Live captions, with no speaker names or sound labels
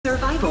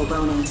Survival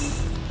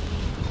bonus.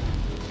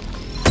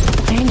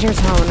 Danger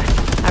zone.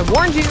 I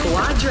warned you.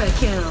 Quadra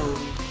kill.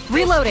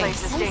 Reloading.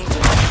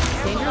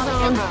 Danger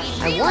zone.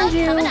 I warned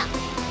you.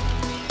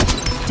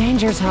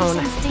 Danger zone.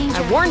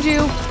 I warned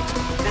you.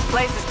 This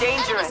place is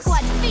dangerous.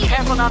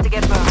 Careful not to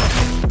get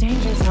burned.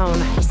 Danger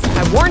zone.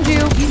 I warned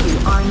you. You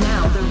are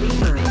now the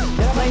Reaper.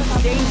 This place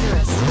is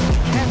dangerous.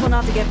 Careful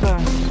not to get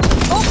burned.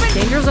 Open.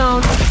 Danger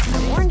zone.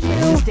 I warned you.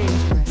 This is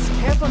dangerous.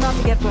 Careful not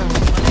to get burned.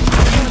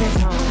 Danger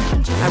zone.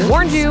 I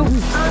warned you.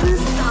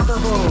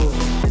 Unstoppable.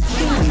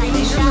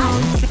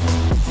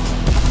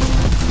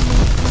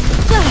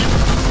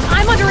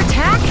 I'm under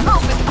attack.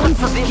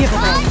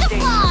 Unforgivable.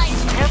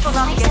 Careful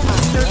not to get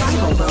burned.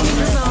 Survival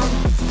bonus.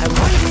 I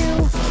warned you.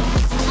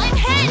 I'm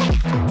hit.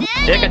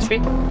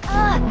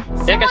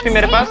 एक HP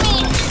मेरे पास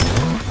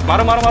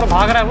मारो मारो मारो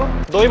भाग रहा है वो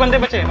दो ही बंदे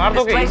बचे मार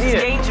दोगे इजी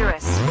है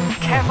Dangerous.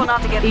 Careful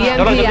not to get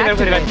burned. EMP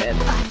activated.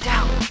 I'm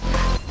down.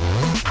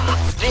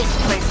 This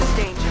place is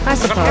dangerous. I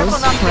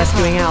suppose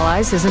rescuing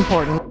allies is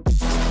important.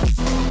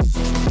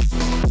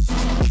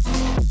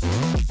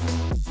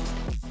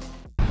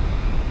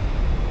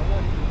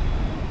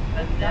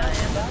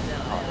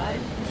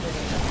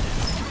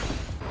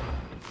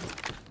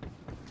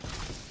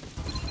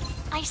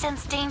 I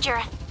sense danger.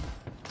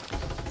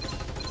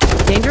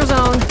 Danger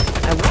zone.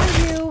 I warned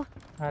you.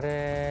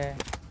 अरे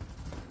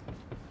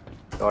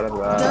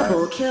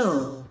Double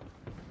kill.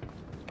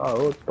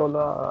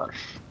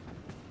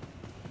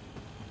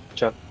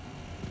 चल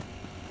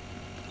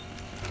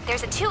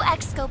There's a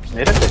 2x scope here.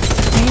 मेरे पे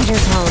Danger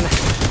zone.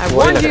 I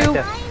वो ही warned लग रहा you. है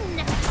क्या? I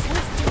never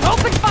sensed danger.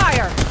 Open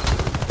fire.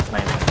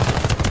 नहीं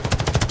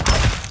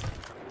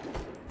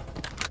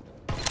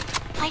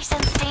I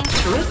sense danger.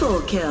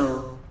 Triple kill.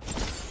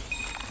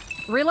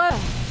 Reload.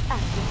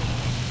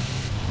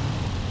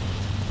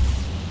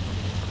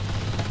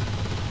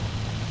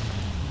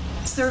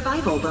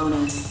 Survival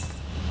bonus.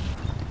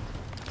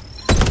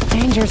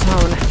 Danger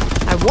zone.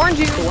 I warned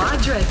you.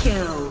 Quadra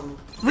kill.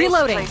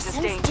 Reloading. This place is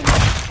Sense dangerous.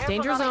 danger.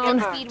 Danger Careful not to zone.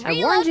 get burned. Speed I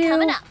reload warned you.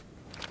 coming up.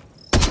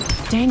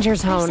 Danger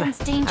zone. sense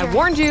danger. I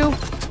warned you.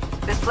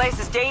 This place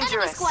is Enemy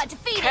dangerous. squad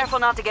defeated. Careful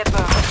not to get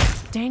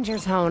burned. Danger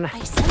zone. I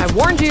sense I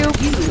warned you.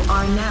 You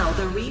are now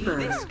the Reaper.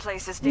 This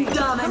place is dangerous.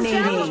 Careful not to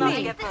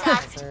Dominating. get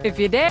burned. If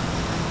you dare.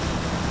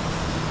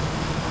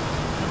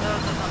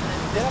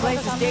 This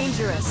place is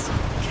dangerous.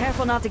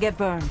 Careful not to get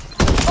burned.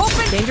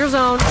 Open. Danger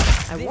zone.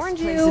 I This warned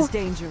place you. is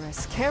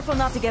dangerous. Careful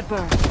not to get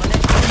burned.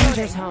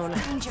 Danger zone.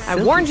 I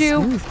warned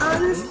you.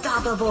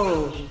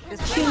 Unstoppable.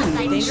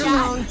 Danger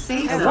zone.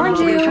 I warned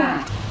you.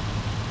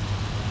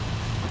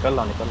 निकल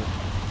लो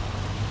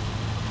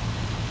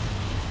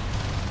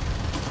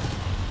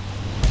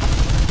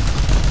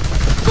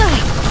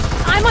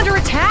I'm under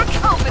attack.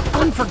 This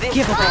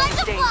Unforgivable. place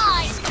is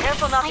dangerous.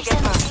 Careful not to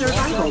get burned.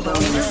 Survival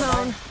bonus.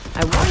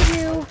 I warned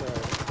you.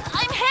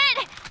 I'm hit.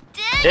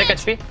 एक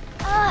HP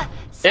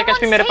Someone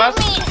HP मेरे save पास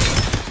me.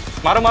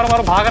 मारो मारो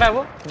मारो भाग रहा है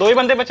वो दो ही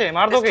बंदे बचे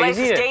मार This दोगे place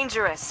इजी is है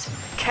dangerous.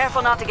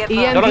 Careful not to get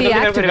burned. EMP जल्दी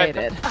मेरे को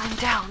activated. I'm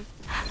down.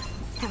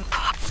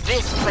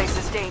 This place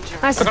is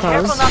dangerous. I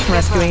suppose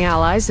rescuing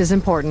allies is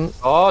important.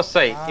 बहुत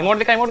सही इमोट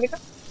दिखा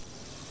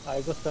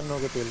आई को स्टन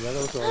होके तेल गया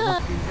तो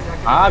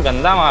हाँ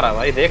गंदा मारा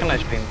भाई देखना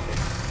स्ट्रीम पे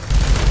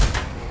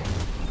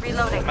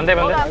Reloading. बंदे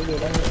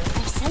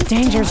I sense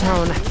Danger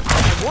zone.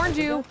 I warned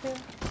you.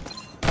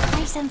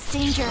 I sense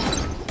danger.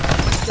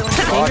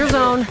 Danger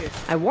zone.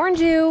 I warned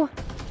you.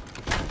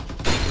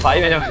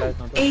 भाई मैं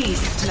जब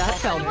Ace. That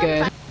felt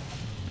good.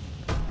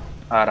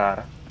 आ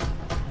रहा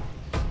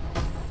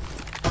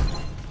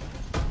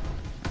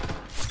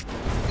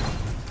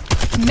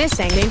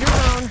Missing. Danger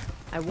zone.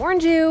 I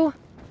warned you.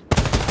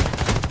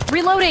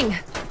 Reloading.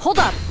 Hold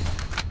up.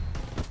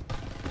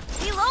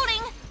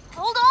 Reloading.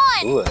 Hold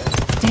on.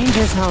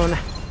 Danger zone.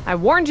 I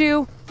warned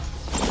you.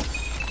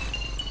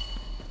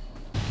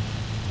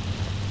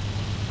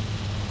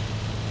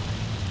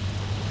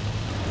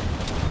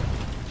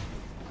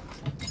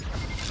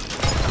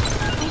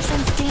 I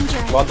sense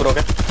danger. बहुत बुरा हो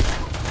गया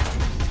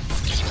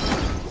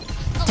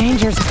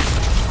Danger zone.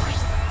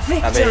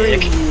 अबे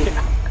एक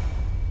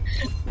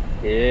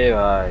ये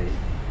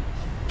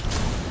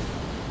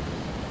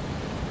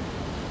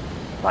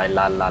भाई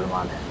लाल लाल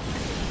माल है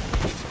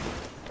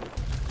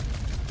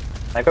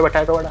भाई को बैठा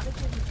है तो बड़ा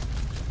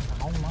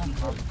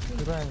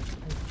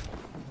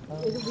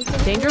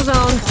Danger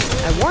zone.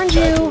 I warned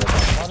you.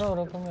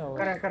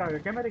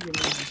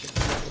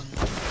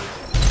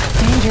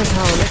 Danger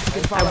zone.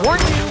 I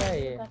warned you.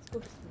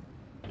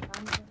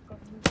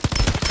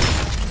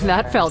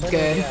 That felt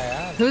good.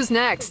 Who's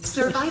next?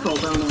 Survival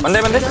bonus.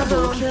 बंदे बंदे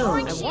Double kill.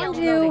 I warned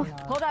you.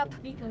 Hold up.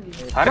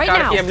 Her Right car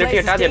now. की एबिलिटी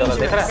हटा दिया था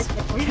देख रहा है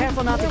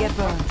Careful not to get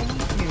burned.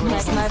 I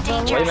sense वही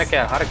danger. मैं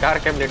क्या हर कार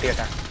की एबिलिटी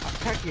हटा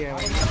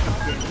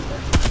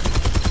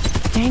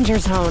Danger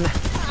zone.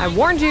 I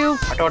warned you.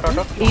 हटो हटो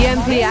हटो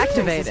EMP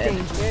activated.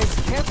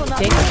 Careful not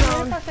to Danger get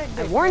zone.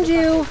 I warned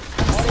you.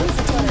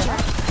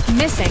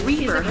 Missing.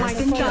 Reaper has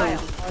been killed.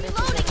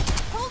 Reloading.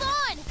 Hold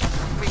on.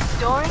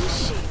 Restoring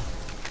shield.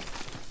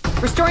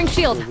 Restoring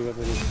shield.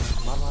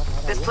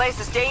 This place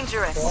is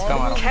dangerous.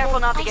 Come on. Careful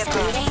not to I get sense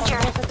burned. danger.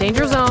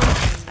 Danger zone.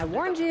 I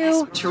warned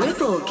you.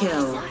 Triple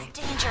kill.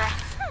 Danger.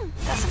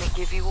 Doesn't it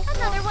give you a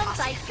Another one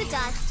bites the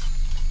dust.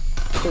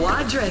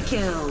 Quadra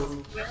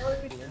kill.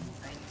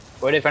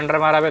 कोई defender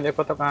मारा पे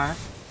देखो तो कहाँ है?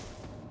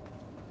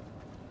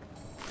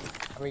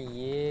 अबे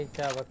ये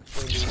क्या वक्त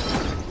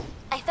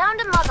I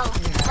found a muzzle.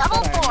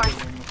 Double 4.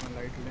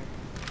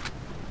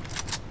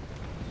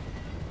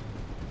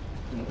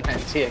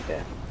 अच्छी है क्या?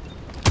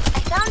 I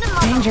found a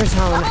muzzle. Danger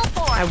zone. Double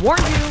 4. I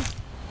warned you.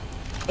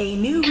 A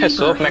new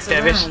soap reaper has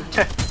मैकेविश arrived.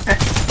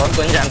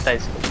 कौन जानता है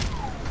इसको?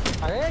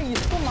 अरे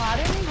इसको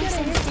मारे नहीं क्या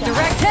रहे?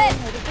 Direct hit.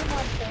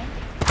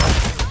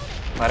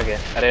 मर गया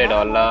अरे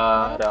dollar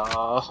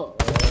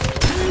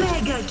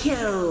Mega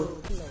kill.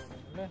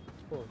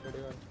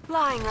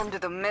 Flying under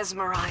the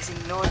mesmerizing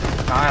northern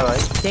कहाँ है भाई?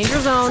 Danger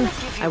zone.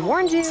 I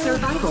warned you.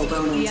 Survival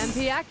bonus. EMP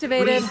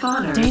activated.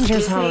 Respawners Danger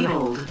zone.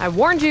 disabled. I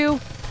warned you.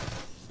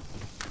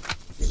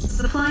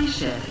 Supply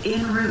ship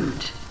en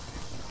route.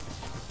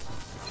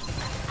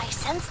 I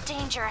sense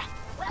danger.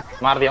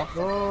 मार दिया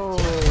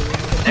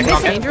एक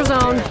knock है Danger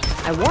zone.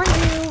 I warned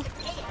you.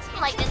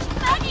 Like this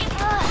baggy.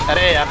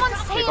 अरे यार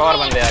एक और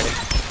बंदे आ गए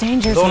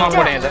Danger दो zone. नॉक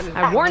पड़े हैं इधर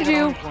I warned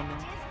you.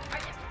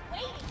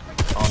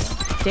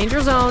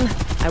 Danger zone.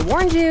 I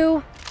warned you.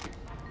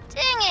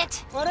 Dang it.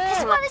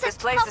 This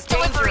place is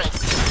delivery.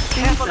 dangerous.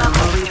 Careful not to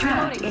Thermal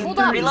retract in Hold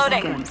up. 30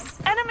 Reloading. seconds.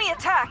 Enemy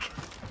attack.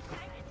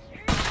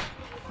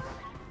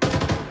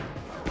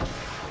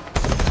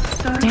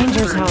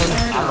 Danger zone.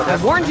 I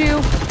warned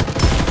you.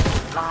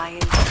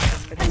 Flying.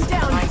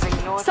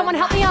 Someone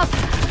help me up.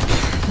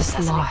 This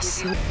loss.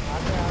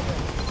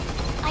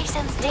 I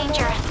sense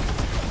danger.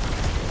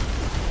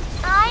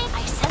 I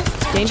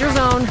sense Danger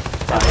zone.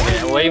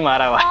 वही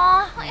मारा हुआ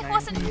Aw, it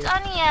wasn't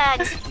done yet.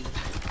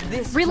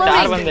 चार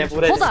Reloading. बंदे हैं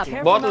पूरे Hold up.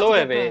 बहुत लो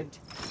है बे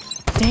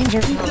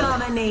Danger zone. I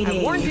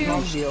Dominating. warned you.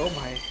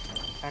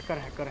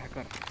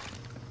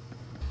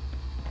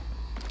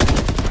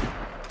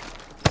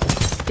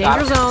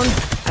 Danger zone.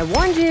 I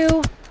warned you.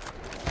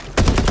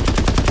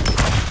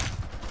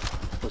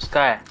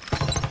 उसका है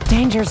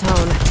Danger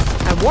zone.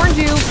 I warned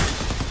you.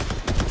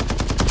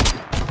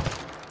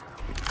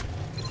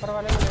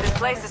 This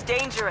place is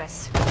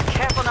dangerous.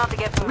 Careful not to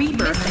get burned.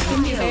 Reaper has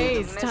been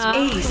killed. Aced, huh?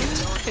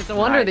 Aced. It's a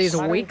wonder these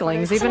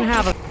weaklings even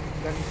have a...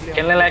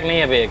 खेलने लायक नहीं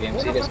है बे ये game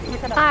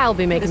seriously I'll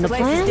be making the This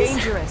place is plans.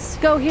 dangerous.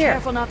 Go here.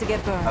 Careful not to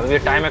get burned. अभी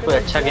time है कोई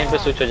अच्छा game पे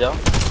switch हो जाओ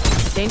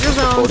Danger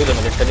zone. थोड़ी तो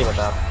मैं लिटरली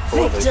बता रहा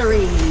हूँ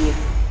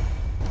Victory.